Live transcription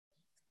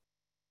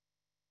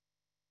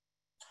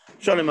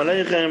שלום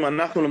עליכם,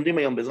 אנחנו לומדים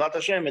היום בעזרת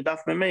השם את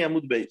דף מ"ה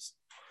עמוד בייס.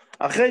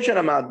 אחרי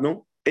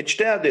שלמדנו את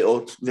שתי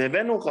הדעות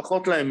והבאנו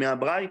הוכחות להם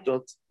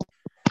מהברייתות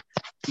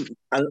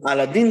על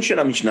הדין של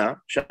המשנה,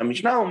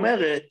 שהמשנה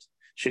אומרת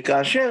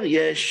שכאשר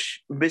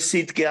יש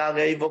בסיד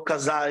כערב או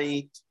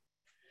כזית,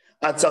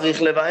 אז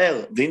צריך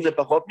לבאר, ואם זה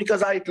פחות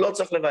מכזית לא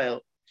צריך לבאר.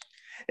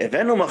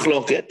 הבאנו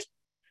מחלוקת,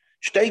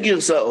 שתי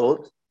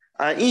גרסאות,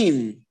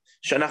 האם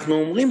שאנחנו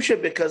אומרים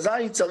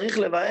שבכזית צריך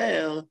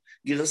לבאר,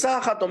 גרסה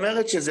אחת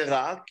אומרת שזה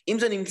רק אם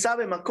זה נמצא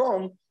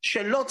במקום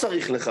שלא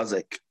צריך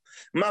לחזק.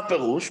 מה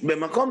פירוש?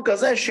 במקום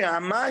כזה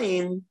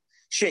שהמים,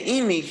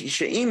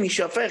 שאם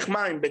יישפך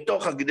מים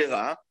בתוך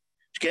הגדרה,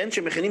 כן,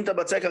 שמכינים את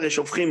הבצק הרי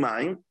שופכים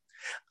מים,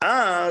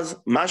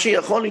 אז מה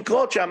שיכול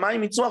לקרות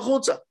שהמים יצאו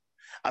החוצה.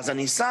 אז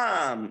אני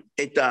שם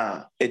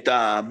את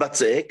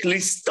הבצק,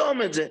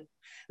 לסתום את זה.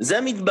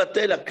 זה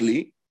מתבטל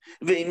הכלי,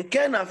 ואם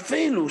כן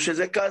אפילו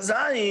שזה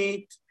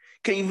כזית,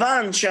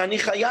 כיוון שאני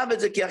חייב את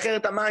זה כי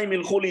אחרת המים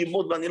ילכו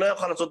לאיבוד ואני לא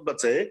יכול לעשות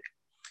בצק,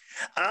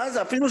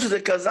 אז אפילו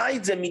שזה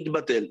כזית זה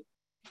מתבטל.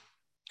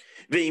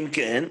 ואם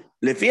כן,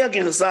 לפי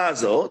הגרסה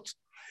הזאת,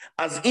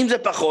 אז אם זה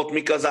פחות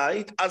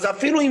מכזית, אז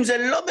אפילו אם זה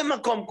לא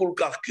במקום כל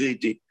כך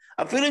קריטי,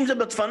 אפילו אם זה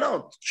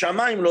בדפנות,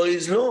 שהמים לא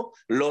יזלו,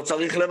 לא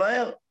צריך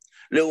לבאר.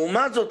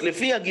 לעומת זאת,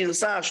 לפי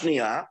הגרסה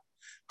השנייה,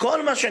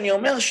 כל מה שאני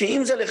אומר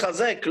שאם זה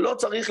לחזק לא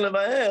צריך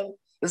לבאר,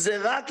 זה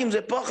רק אם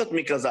זה פחות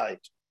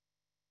מכזית.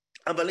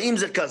 אבל אם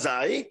זה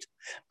כזית,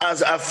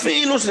 אז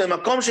אפילו שזה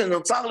מקום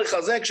שנוצר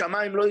לחזק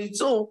שהמים לא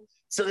ייצאו,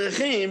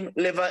 צריכים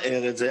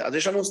לבאר את זה. אז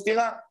יש לנו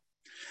סתירה.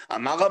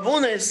 אמר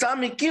רבונה,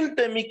 סמי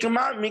קילתה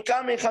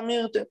מקמי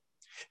חמירתה.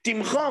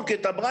 תמחוק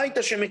את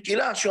הברייתא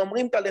שמקילה,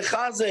 שאומרים אתה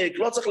לחזק,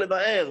 לא צריך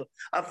לבאר,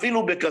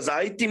 אפילו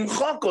בכזית,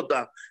 תמחוק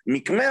אותה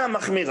מקמי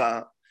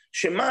המחמירה,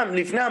 שמה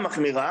לפני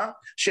המחמירה,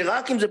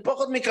 שרק אם זה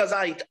פחות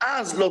מכזית,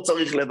 אז לא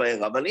צריך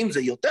לבאר, אבל אם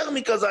זה יותר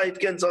מכזית,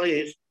 כן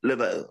צריך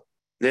לבאר.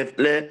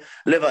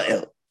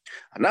 לבאר.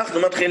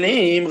 אנחנו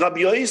מתחילים,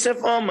 רבי יוסף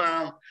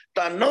אומר,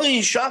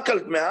 תנוי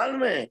שקלת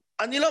מעלמה,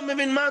 אני לא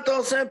מבין מה אתה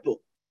עושה פה.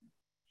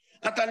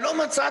 אתה לא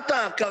מצאת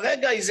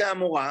כרגע איזה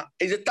אמורה,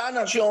 איזה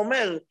תנא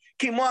שאומר,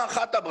 כמו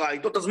אחת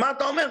הברייתות, אז מה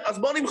אתה אומר? אז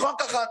בוא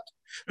נמחוק אחת.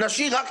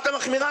 נשאיר רק את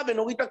המחמירה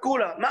ונוריד את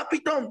הכולה. מה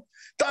פתאום?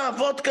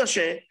 תעבוד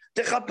קשה,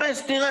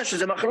 תחפש, תראה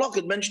שזה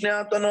מחלוקת בין שני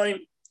התנועים.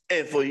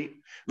 איפה היא?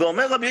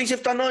 ואומר רבי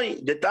יוסף תנוי,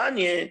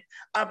 דתניא,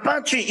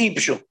 הפת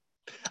שאיפשו.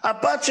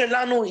 הפת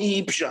שלנו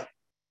היא איפשה.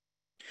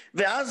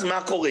 ואז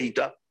מה קורה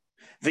איתה?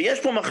 ויש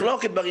פה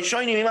מחלוקת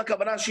בראשונים עם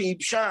הכוונה שהיא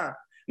איפשה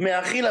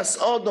מאכילס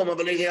אודום,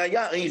 אבל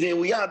היא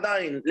ראויה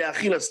עדיין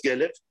לאכילס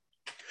כלב,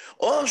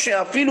 או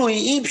שאפילו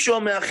היא איפשו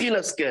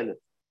מאכילס כלב.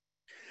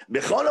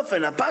 בכל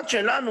אופן, הפת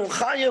שלנו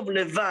חייב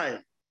לבאר.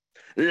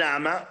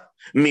 למה?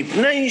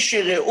 מפני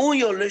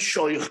שראויו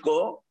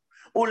לשויכו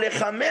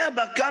ולחמיה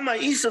בה כמה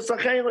איסוס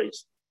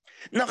אחריס.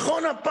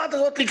 נכון, הפת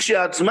הזאת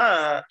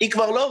כשעצמה, היא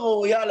כבר לא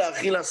ראויה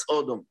לאכילס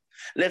אודום.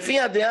 לפי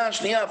הדעה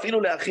השנייה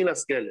אפילו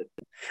לאכילס כלב.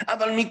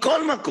 אבל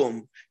מכל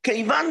מקום,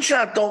 כיוון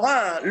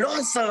שהתורה לא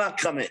אסרה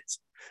רק חמץ,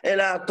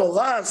 אלא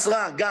התורה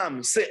אסרה גם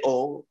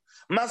שאור,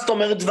 מה זאת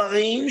אומרת?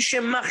 דברים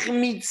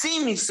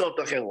שמחמיצים מיסות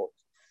אחרות.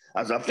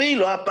 אז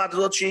אפילו הפת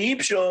הזאת שהיא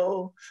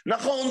איפשו,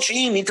 נכון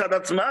שהיא מצד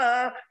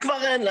עצמה,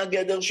 כבר אין לה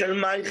גדר של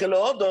מייכל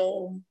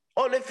אודום,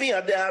 או לפי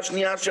הדעה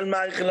השנייה של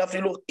מייכל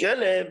אפילו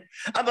כלב,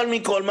 אבל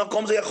מכל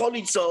מקום זה יכול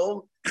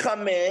ליצור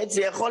חמץ,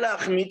 זה יכול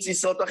להחמיץ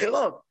מיסות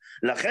אחרות.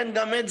 לכן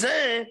גם את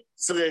זה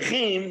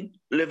צריכים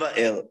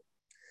לבאר.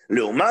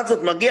 לעומת זאת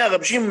מגיע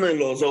רב שמעון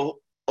אלעזר,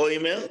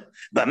 אומר,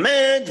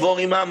 במה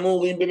דבורים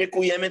אמורים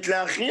במקוימת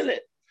לאכילה?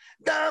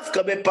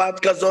 דווקא בפת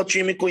כזאת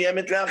שהיא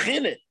מקוימת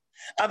לאכילה.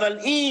 אבל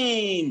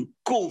אם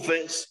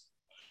קופס,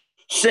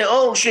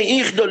 שאור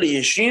שאיכדו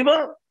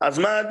לישיבה, אז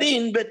מה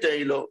הדין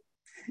בתילו?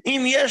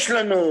 אם יש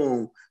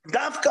לנו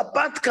דווקא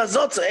פת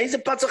כזאת, איזה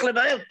פת צריך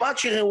לבאר? פת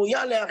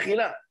שראויה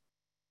לאכילה.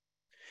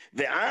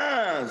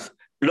 ואז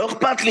לא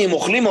אכפת לי אם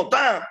אוכלים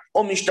אותה,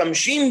 או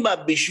משתמשים בה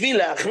בשביל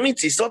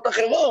להחמיץ סיסות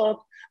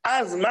אחרות,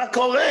 אז מה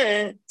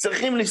קורה?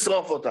 צריכים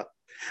לשרוף אותה.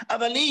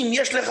 אבל אם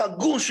יש לך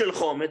גוש של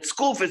חומץ,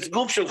 קופץ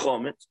גוף של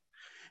חומץ,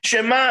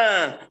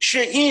 שמה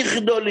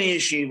שאיכדו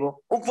לישיבו,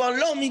 הוא כבר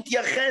לא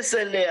מתייחס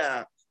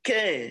אליה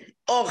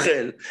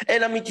כאוכל,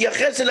 אלא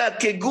מתייחס אליה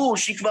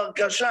כגוש, היא כבר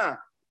קשה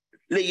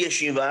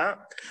לישיבה,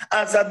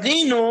 אז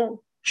הדין הוא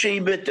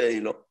שהיא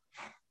בתילו.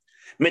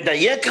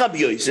 מדייק רבי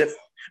יוסף,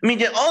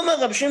 מדאמר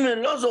רב שמעון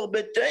אלעזר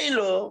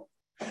בתילו,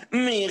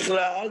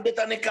 מכלל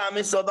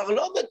דתנקמא סובר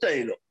לא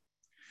בתילו.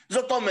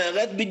 זאת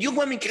אומרת, בדיוק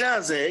במקרה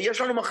הזה,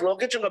 יש לנו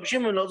מחלוקת של רב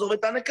שמעון אלעזר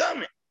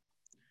ותנקמא.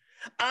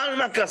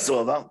 עלמא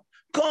כסובר,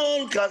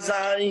 כל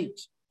כזית,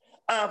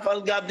 אף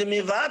על גב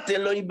דמבטל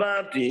לא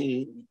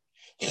איבדתי.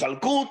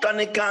 חלקו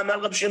תנקמא על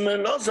רב שמעון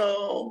אלעזר,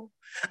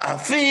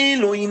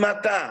 אפילו אם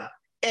אתה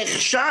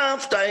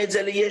החשבת את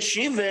זה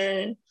לישיבה,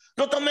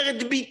 זאת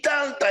אומרת,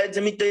 ביטלת את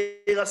זה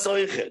מתיר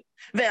הסויכל,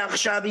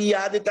 ועכשיו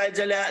יעדת את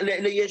זה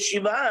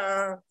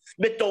לישיבה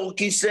בתור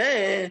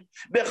כיסא.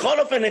 בכל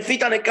אופן, לפי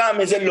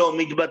תנקמא זה לא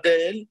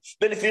מתבטל,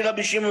 ולפי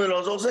רבי שמעון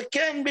אלעזר זה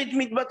כן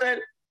מתבטל.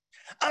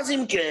 אז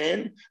אם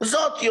כן,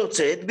 זאת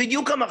יוצאת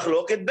בדיוק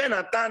המחלוקת בין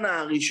התנא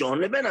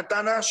הראשון לבין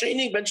התנא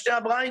השני, בין שתי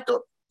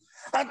הברייתות.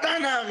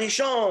 התנא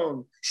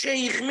הראשון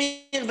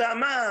שהחמיר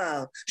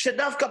ואמר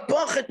שדווקא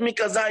פוחת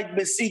מכזית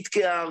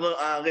בסיתקי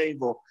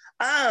הערבו,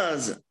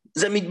 אז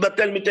זה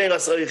מתבטל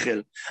מתירס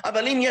ריכל.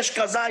 אבל אם יש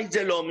כזית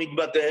זה לא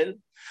מתבטל.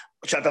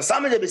 כשאתה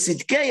שם את זה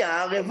בסיתקי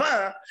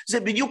הערבה, זה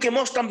בדיוק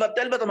כמו שאתה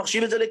מבטל ואתה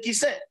מחשיב את זה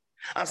לכיסא.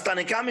 אז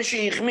תנא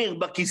שהחמיר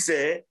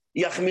בכיסא,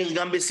 יחמיר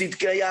גם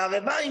בסיתקי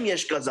הערבה אם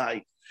יש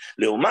כזית.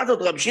 לעומת זאת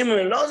רבי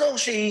שמעון לא זור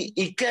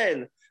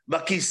שיקל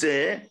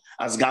בכיסא,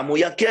 אז גם הוא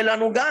יקל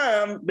לנו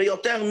גם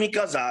ביותר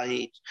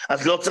מכזית,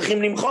 אז לא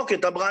צריכים למחוק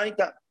את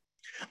הברייתא.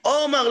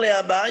 אומר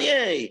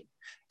לאביי,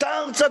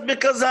 תרצת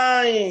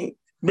בכזית,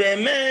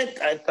 באמת,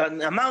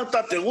 אמרת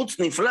תירוץ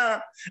נפלא,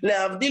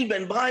 להבדיל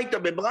בין ברייתא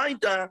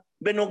בברייתא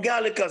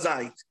בנוגע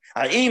לכזית.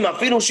 האם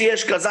אפילו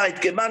שיש כזית,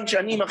 כיוון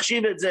שאני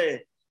מחשיב את זה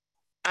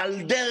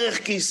על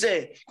דרך כיסא,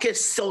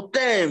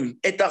 כסותם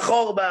את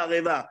החור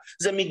בערבה,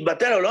 זה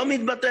מתבטל או לא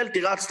מתבטל?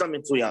 תירצת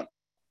מצוין.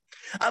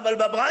 אבל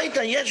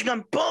בברייתא יש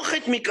גם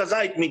פוחת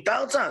מכזית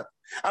מתרצת.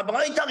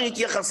 הברייתא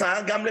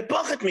התייחסה גם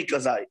לפוחת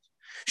מכזית,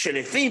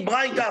 שלפי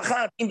ברייתא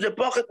אחת, אם זה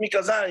פוחת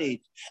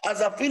מכזית,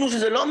 אז אפילו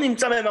שזה לא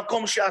נמצא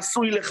במקום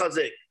שעשוי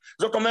לחזק,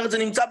 זאת אומרת זה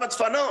נמצא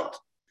בצפנות,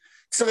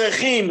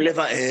 צריכים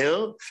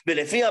לבאר,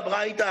 ולפי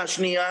הברייתא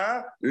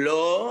השנייה,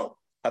 לא,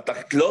 אתה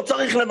לא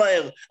צריך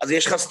לבאר, אז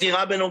יש לך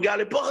סתירה בנוגע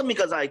לפוחת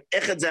מכזית,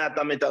 איך את זה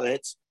אתה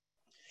מתרץ?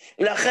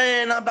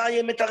 לכן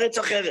אביי מתרץ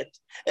אחרת,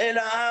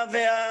 אלא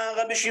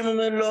והרבי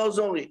שמעון לא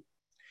זורי.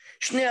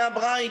 שני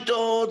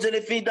הברייתות זה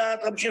לפי דעת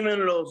רבי שמעון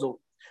לא זורי,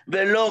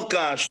 ולא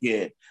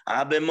קשיא,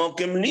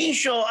 במוקם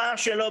לישו,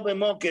 שלא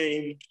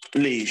במוקם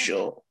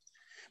לישו.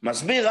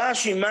 מסביר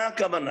רש"י מה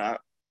הכוונה?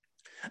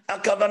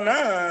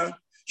 הכוונה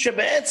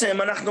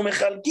שבעצם אנחנו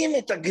מחלקים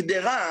את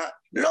הגדרה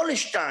לא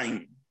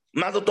לשתיים.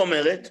 מה זאת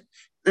אומרת?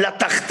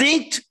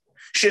 לתחתית,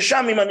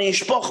 ששם אם אני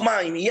אשפוך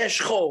מים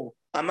יש חור,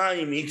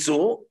 המים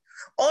ייצאו,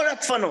 או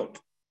לדפנות.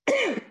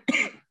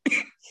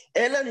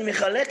 אלא אני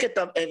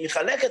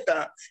מחלק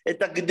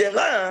את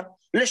הגדרה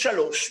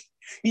לשלוש.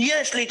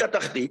 יש לי את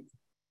התחתית,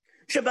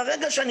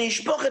 שברגע שאני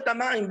אשפוך את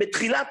המים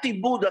בתחילת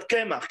עיבוד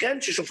הקמח,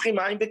 כן? ששופכים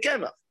מים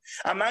בקמח,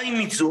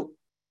 המים ייצאו,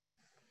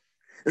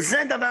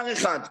 זה דבר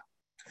אחד.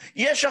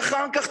 יש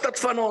אחר כך את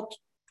הדפנות.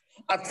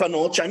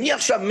 הדפנות, שאני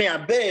עכשיו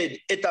מאבד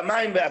את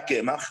המים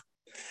והקמח,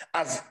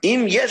 אז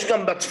אם יש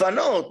גם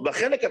בדפנות,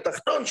 בחלק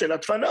התחתון של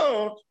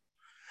הדפנות,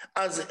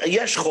 אז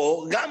יש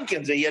חור, גם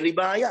כן זה יהיה לי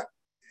בעיה.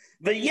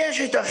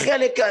 ויש את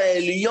החלק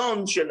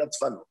העליון של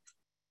הדפנות,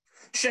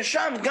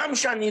 ששם גם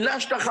שאני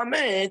לש את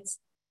החמץ,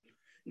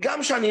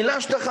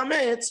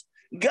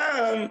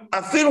 גם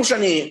אפילו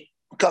שאני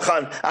ככה,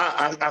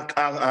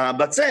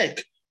 הבצק,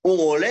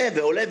 הוא עולה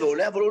ועולה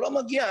ועולה, אבל הוא לא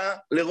מגיע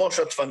לראש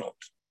הדפנות.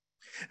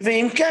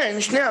 ואם כן,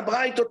 שני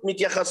הברייתות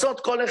מתייחסות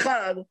כל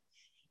אחד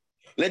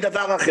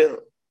לדבר אחר.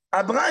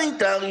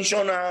 הברייתא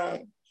הראשונה,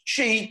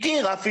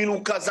 שהתיר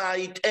אפילו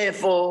כזית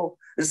איפה,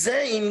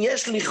 זה אם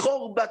יש לי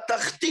חור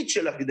בתחתית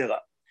של הגדרה.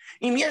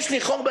 אם יש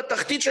לי חור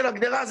בתחתית של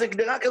הגדרה, זה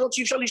גדרה כזאת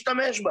שאי אפשר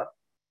להשתמש בה.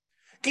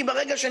 כי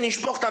ברגע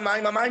שנשפוך את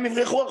המים, המים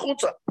יברחו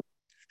החוצה.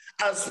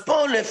 אז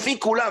פה לפי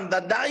כולם,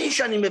 ודאי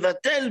שאני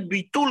מבטל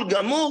ביטול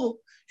גמור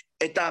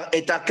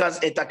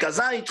את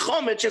הכזית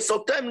חומץ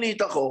שסותם לי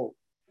את החור.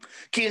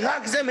 כי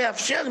רק זה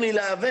מאפשר לי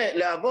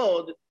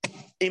לעבוד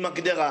עם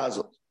הגדרה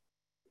הזאת.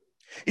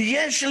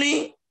 יש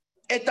לי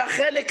את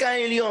החלק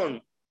העליון.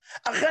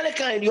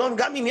 החלק העליון,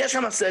 גם אם יש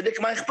שם סדק,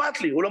 מה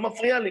אכפת לי? הוא לא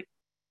מפריע לי.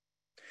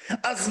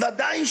 אז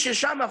ודאי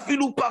ששם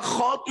אפילו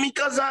פחות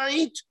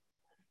מכזית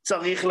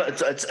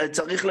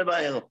צריך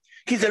לבאר.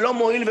 כי זה לא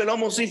מועיל ולא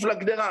מוסיף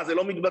לגדרה, זה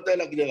לא מתבטל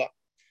לגדרה.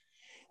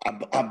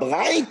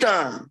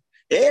 הברייתא,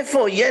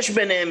 איפה יש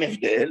ביניהם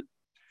הבדל?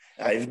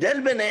 ההבדל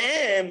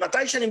ביניהם,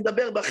 מתי שאני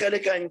מדבר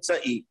בחלק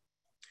האמצעי.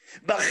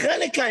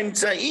 בחלק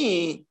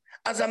האמצעי,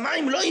 אז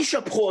המים לא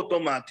יישפכו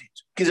אוטומטית,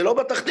 כי זה לא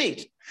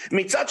בתחתית.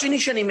 מצד שני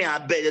שאני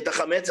מאבד את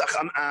החמץ,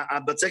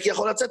 הבצק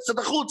יכול לצאת קצת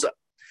החוצה.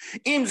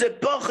 אם זה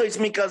פוחס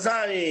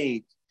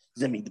מכזית,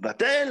 זה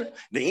מתבטל,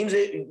 ואם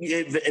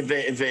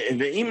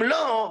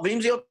לא,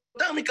 ואם זה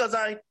יותר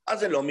מכזית, אז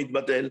זה לא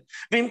מתבטל.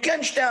 ואם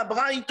כן, שתי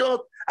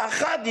הברייתות,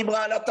 אחת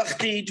דיברה על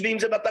התחתית, ואם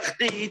זה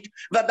בתחתית,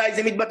 ודאי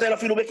זה מתבטל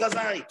אפילו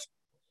בכזית.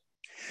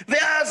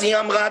 ואז היא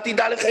אמרה,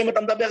 תדע לך אם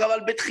אתה מדבר אבל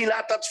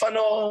בתחילת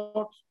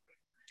הדפנות,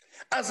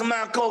 אז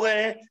מה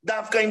קורה?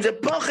 דווקא אם זה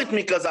פוחת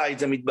מכזית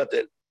זה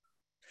מתבטל.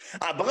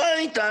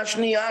 הברייתא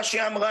השנייה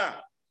שאמרה,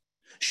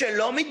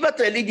 שלא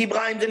מתבטל, היא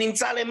דיברה אם זה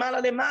נמצא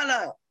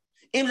למעלה.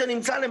 אם זה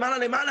נמצא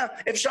למעלה,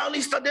 אפשר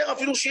להסתדר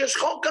אפילו שיש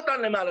חור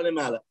קטן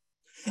למעלה.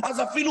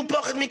 אז אפילו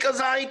פוחת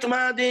מכזית,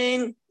 מה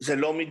הדין? זה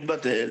לא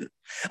מתבטל.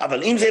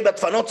 אבל אם זה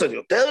בדפנות קצת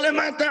יותר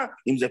למטה,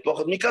 אם זה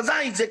פוחת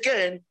מכזית, זה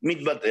כן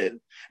מתבטל.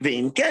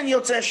 ואם כן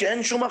יוצא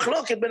שאין שום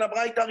מחלוקת בין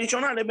הברייתא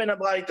הראשונה לבין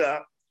הברייתא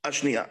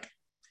השנייה.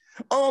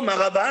 אומר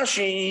רב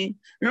אשי,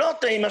 לא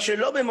תימא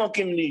שלא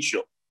במוקם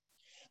לישו,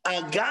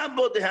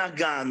 אגבו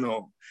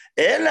דהגנו,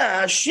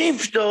 אלא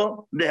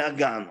שיפטו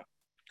דהגנו.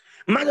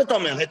 מה זאת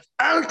אומרת?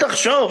 אל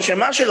תחשוב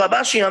שמה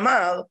שרבשי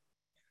אמר,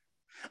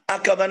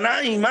 הכוונה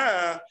היא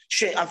מה?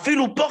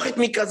 שאפילו פוחת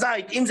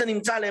מכזית, אם זה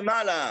נמצא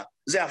למעלה,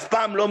 זה אף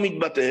פעם לא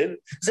מתבטל,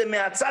 זה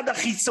מהצד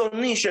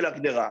החיצוני של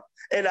הגדרה,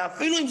 אלא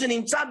אפילו אם זה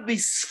נמצא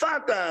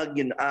בשפת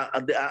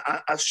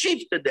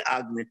השיפט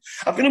דאגנה,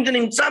 אפילו אם זה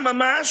נמצא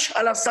ממש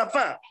על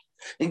השפה,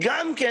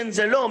 גם כן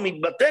זה לא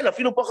מתבטל,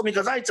 אפילו פוחת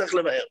מכזית צריך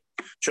לבאר.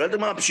 שואלת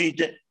מה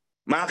פשיטה?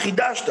 מה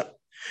חידשת?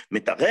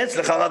 מתרץ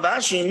לך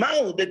רבשי,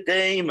 מהו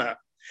דתימה?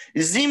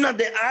 זימנה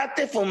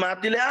דעטף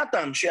ומתי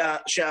לאטם,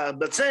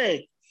 שהבצק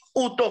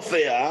הוא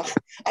תופח,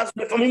 אז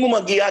לפעמים הוא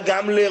מגיע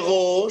גם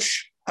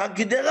לראש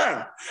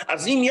הגדרה.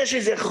 אז אם יש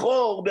איזה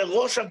חור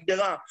בראש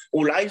הגדרה,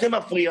 אולי זה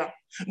מפריע,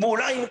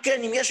 ואולי אם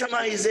כן, אם יש שם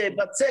איזה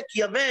בצק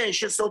יבש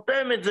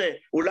שסותם את זה,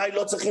 אולי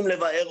לא צריכים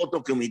לבאר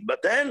אותו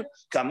כמתבטל,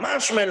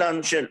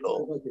 כמשמלן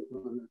שלו.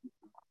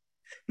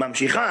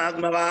 ממשיכה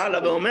הגמרא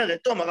הלאה ואומרת,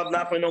 טוב, הרב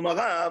נחמן אומר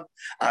רב,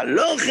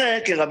 הלוכה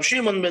כרב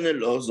שמעון בן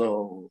אלעזר.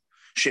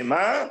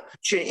 שמה?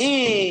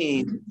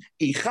 שאם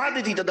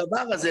איחדתי את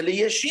הדבר הזה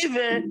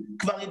לישיבה,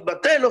 כבר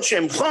התבטל לו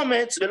שם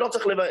חומץ ולא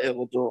צריך לבאר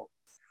אותו.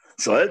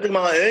 שואלת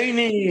הגמרא,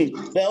 איני,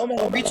 ואומר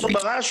רבי יצחק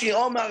ברש"י,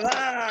 אומר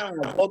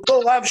רב, אותו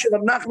רב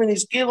שרב נחמן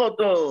הזכיר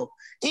אותו,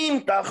 אם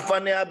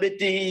תחפניה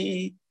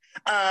ביתי,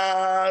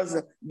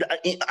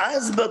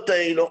 אז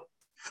בטל לו.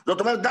 זאת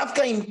אומרת,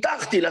 דווקא אם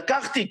תחתי,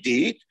 לקחתי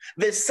טיט,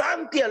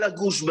 ושמתי על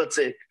הגוש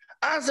בצק,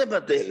 אז זה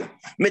בטל.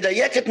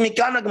 מדייקת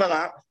מכאן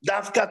הגמרא,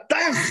 דווקא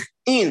תח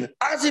אין,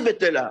 אז היא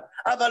בטלה,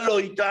 אבל לא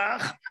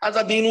איתך, אז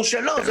הדין הוא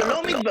שלא, זה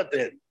לא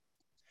מתבטל.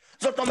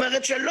 זאת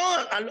אומרת שלא,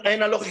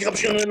 אין הלוך כי רב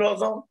שמעון בן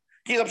אלעזר,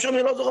 כי רב שמעון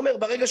בן אלעזר אומר,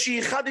 ברגע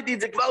שהיחדתי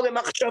את זה כבר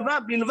במחשבה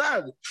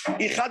בלבד,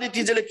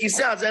 היחדתי את זה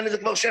לכיסא, אז אין לזה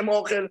כבר שם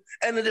אוכל,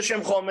 אין לזה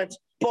שם חומץ,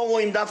 פה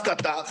רואים דווקא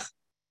תח.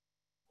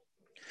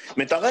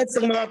 מתרץ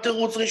לגמרא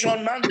תירוץ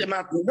ראשון, מה זה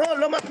מתני?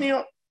 לא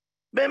מתניות,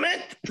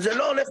 באמת, זה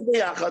לא הולך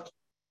ביחד.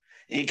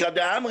 איקרא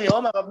דאמרי,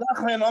 אומר רב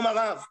נחמן, אומר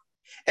רב,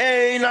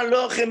 אין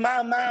הלוכה,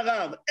 מה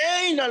הרב?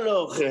 אין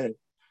הלוכה,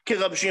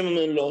 כרב שמעון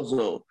בן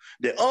אלעזר.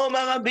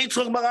 דאמר רבי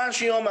יצחק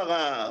ברש"י, אומר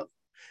רב,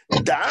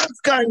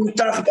 דווקא אם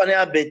תח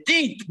פניה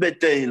ביתית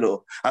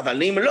בטלו,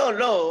 אבל אם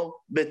לא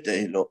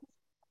בטלו.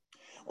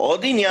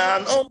 עוד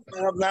עניין,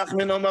 אומר רב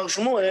נחמן, אומר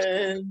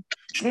שמואל,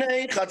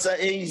 שני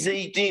חצאי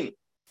זיתים,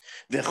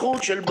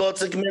 וחוט של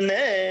בוצק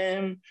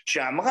ביניהם,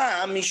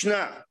 שאמרה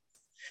המשנה,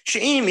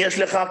 שאם יש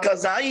לך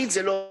כזית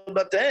זה לא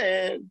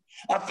בטל,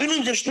 אפילו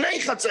אם זה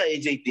שני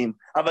חצאי זיתים,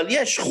 אבל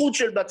יש חוט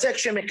של בצק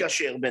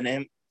שמקשר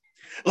ביניהם.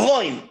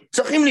 רואים,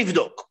 צריכים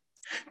לבדוק.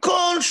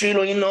 כל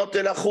שילוי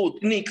נוטל החוט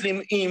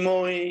נקלים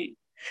אימוי,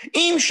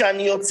 אם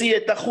שאני אוציא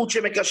את החוט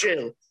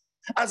שמקשר,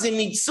 אז הם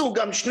ניצו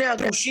גם שני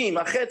הגושים,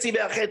 החצי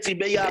והחצי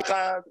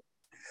ביחד,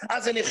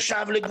 אז זה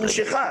נחשב לגוש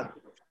אחד.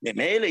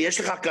 ממילא יש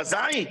לך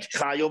כזית,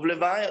 חייב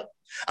לבאר.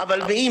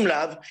 אבל ואם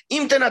לאו,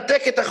 אם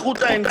תנתק את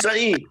החוט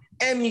האמצעי,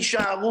 הם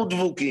נשארו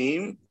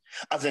דבוקים,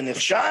 אז זה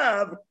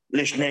נחשב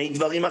לשני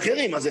דברים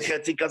אחרים, אז זה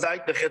חצי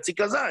כזית וחצי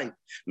כזית.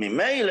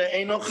 ממילא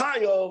אינו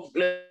חייב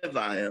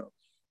לבאר.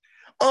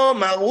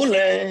 אמרו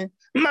לה,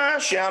 מה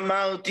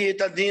שאמרתי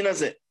את הדין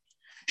הזה,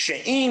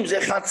 שאם זה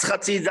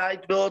חצי זית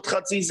ועוד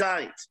חצי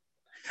זית,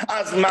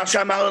 אז מה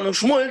שאמר לנו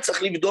שמואל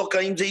צריך לבדוק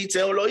האם זה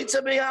יצא או לא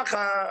יצא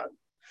ביחד.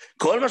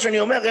 כל מה שאני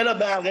אומר אלא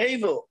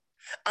בערבו,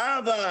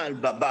 אבל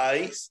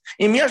בבית,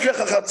 אם יש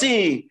לך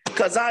חצי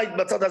כזית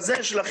בצד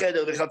הזה של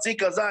החדר וחצי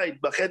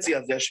כזית בחצי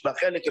הזה,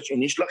 בחלק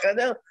השני של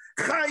החדר,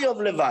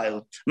 חייב לבאר.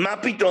 מה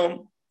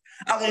פתאום?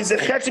 הרי זה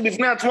חצי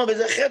בפני עצמו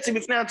וזה חצי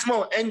בפני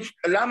עצמו,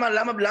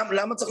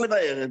 למה צריך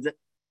לבאר את זה?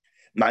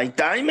 מה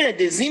הייתה אמת?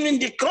 דזימן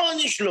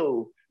דקוניש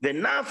לו,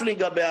 ונפלי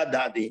גבי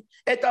הדדי.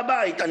 את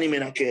הבית אני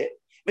מנקה,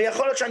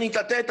 ויכול להיות שאני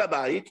אטאטא את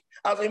הבית,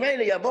 אז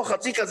ממילא יבוא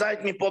חצי כזית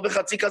מפה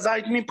וחצי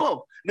כזית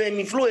מפה, והם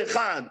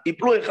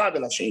יפלו אחד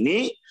על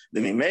השני,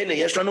 וממילא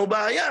יש לנו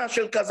בעיה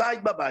של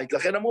כזית בבית,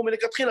 לכן אמרו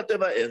מלכתחילה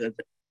תבאר את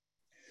זה.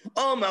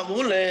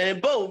 אמרו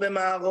בואו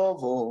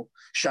במערבו,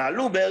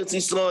 שאלו בארץ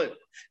ישראל,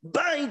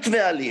 בית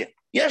ועלייה,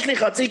 יש לי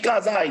חצי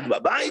כזית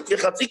בבית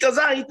וחצי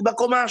כזית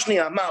בקומה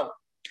השנייה, מהו?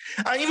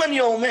 האם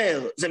אני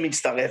אומר זה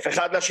מצטרף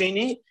אחד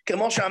לשני,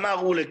 כמו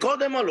שאמרו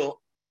לקודם או לא?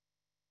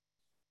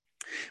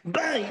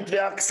 בית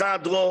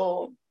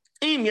והאכסדרו,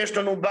 אם יש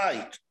לנו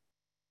בית,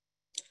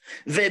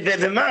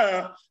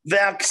 ומה?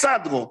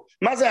 והאכסדרו,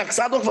 מה זה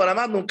האכסדרו? כבר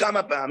למדנו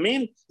כמה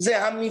פעמים,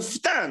 זה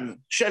המפתן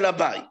של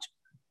הבית.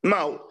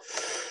 מהו?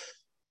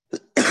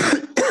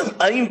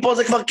 האם פה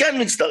זה כבר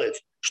כן מצטרף?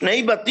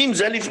 שני בתים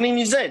זה לפני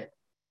מזה.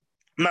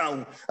 מהו?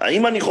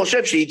 האם אני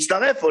חושב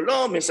שיצטרף או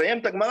לא? מסיים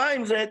את הגמרא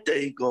עם זה,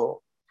 תיקו.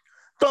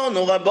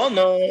 תונו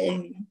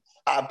רבונון,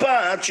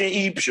 הפת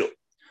שאיפשו.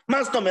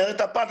 מה זאת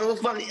אומרת? הפת הזאת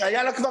כבר,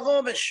 היה לה כבר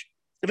רובש,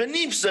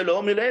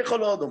 ונפסלו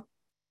מלאכול אודום.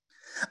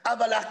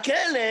 אבל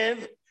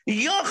הכלב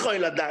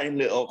יכול עדיין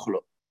לאוכלו.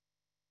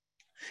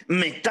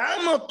 מתם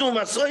אותו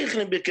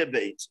מסויכלים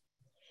בקביץ.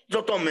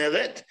 זאת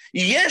אומרת,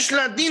 יש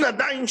לה דין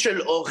עדיין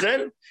של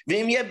אוכל,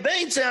 ואם יהיה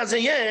ביצה אז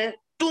יהיה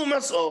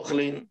תומס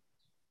אוכלין.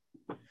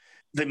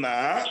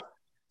 ומה?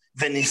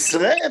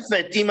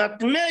 ונשרפת עם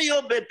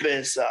התמיו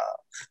בפסח.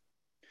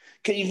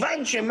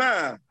 כיוון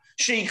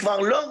שהיא כבר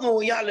לא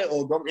ראויה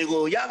לאודום, היא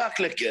ראויה רק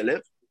לכלב,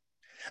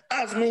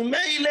 אז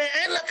ממילא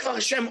אין לה כבר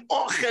שם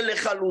אוכל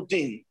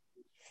לחלוטין.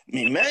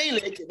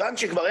 ממילא, כיוון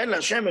שכבר אין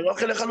לה שם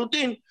אוכל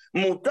לחלוטין,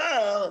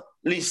 מותר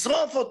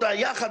לשרוף אותה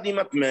יחד עם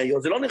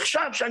הטמאיו. זה לא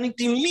נחשב שאני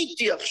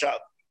טימיתי עכשיו.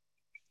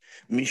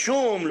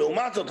 משום,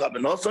 לעומת זאת,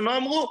 רבנוסון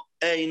אמרו,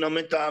 אינו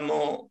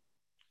מטעמו.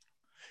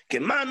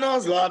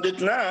 כמנוס לא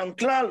דתנן,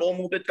 כלל לא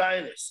אמרו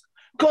בתיירס.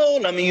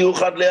 כל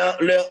המיוחד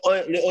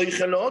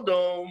לאויכל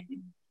אודום.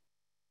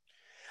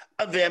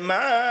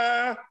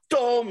 ומה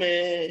תומה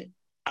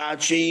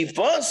עד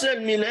שיפוסל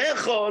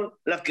מלאכול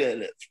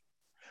לכלב.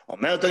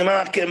 אומרת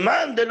הגמרא,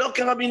 כמאן דלא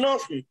כרבי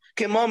נוסן.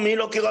 כמו מי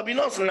לא כרבי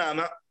נוסן?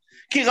 למה?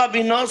 כי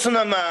רבי נוסן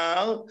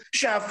אמר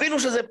שאפילו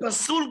שזה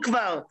פסול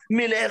כבר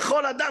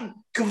מלאכול אדם,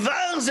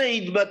 כבר זה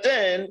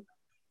יתבטל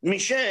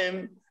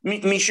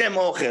משם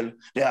אוכל.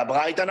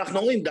 והברייתא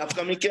אנחנו רואים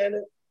דווקא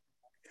מכלב.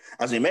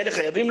 אז אם אלה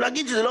חייבים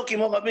להגיד שזה לא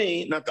כמו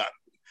רבי נתן.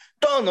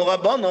 תונו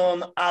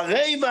רבונון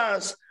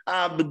הרייבס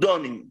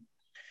האבדונים.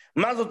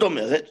 מה זאת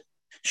אומרת?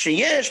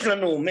 שיש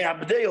לנו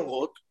מעבדי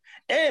אורות,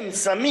 הם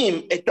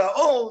שמים את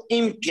האור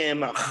עם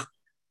קמח,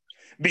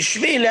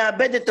 בשביל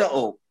לאבד את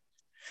האור.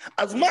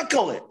 אז מה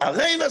קורה?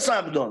 הרייבס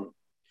האבדונים,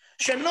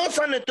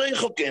 שנוסן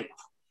לתוכו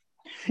קמח.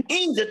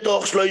 אם זה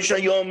תוך 3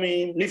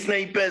 יומים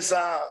לפני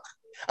פסח,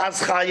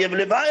 אז חייב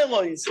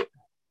לבאר איזה.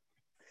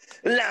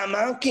 למה?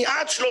 כי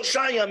עד 3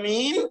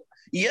 ימים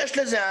יש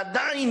לזה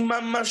עדיין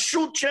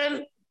ממשות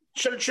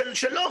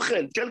של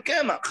אוכל, של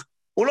קמח.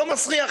 הוא לא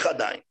מסריח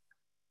עדיין.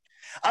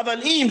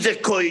 אבל אם זה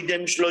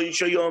קודם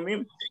 3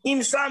 יומים, אם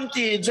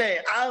שמתי את זה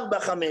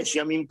 4-5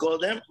 ימים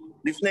קודם,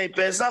 לפני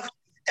פסח,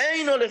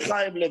 אינו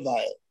לחייב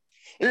לבאר.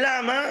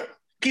 למה?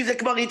 כי זה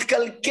כבר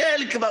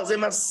התקלקל, כבר זה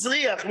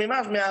מסריח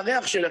ממש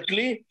מהריח של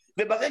הכלי,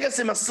 וברגע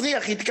זה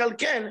מסריח,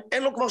 התקלקל,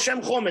 אין לו כבר שם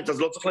חומץ, אז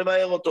לא צריך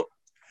לבאר אותו.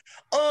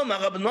 אומר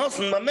רב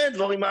נוסן במה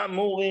דבורים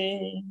האמורים,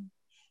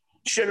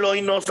 שלא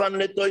נוסן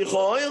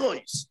לתוכו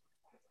אוירויס.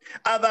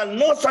 אבל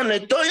נוסן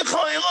לתוכו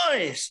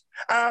אוירויס,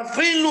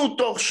 אפילו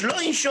תוך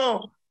 3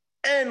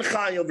 אין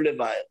חייב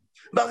לבאר.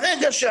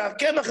 ברגע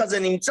שהקמח הזה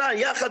נמצא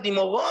יחד עם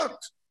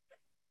אורות,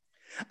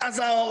 אז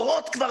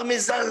האורות כבר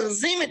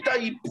מזרזים את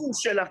האיפוס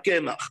של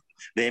הקמח.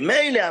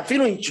 ומילא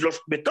אפילו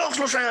בתוך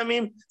 3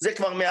 ימים, זה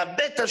כבר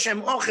מאבד את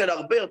השם אוכל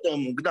הרבה יותר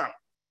מוקדם.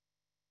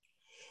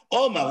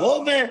 אומר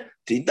רובה,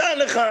 תדע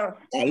לך,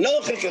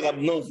 הלוך כרב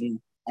נוסן,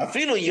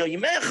 אפילו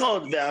יום אחד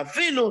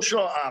ואפילו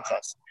שעה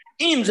אחת.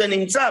 אם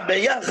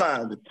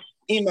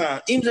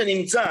זה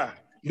נמצא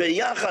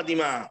ביחד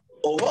עם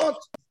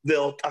האורות,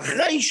 ועוד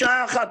אחרי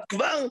שעה אחת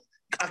כבר,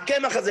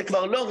 הקמח הזה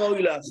כבר לא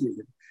ראוי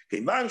להאכילה.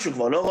 כיוון שהוא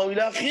כבר לא ראוי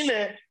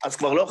להאכילה, אז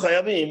כבר לא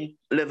חייבים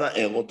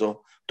לבאר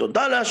אותו.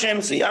 תודה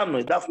להשם, סיימנו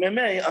את דף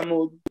מ"ה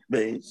עמוד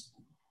בייס.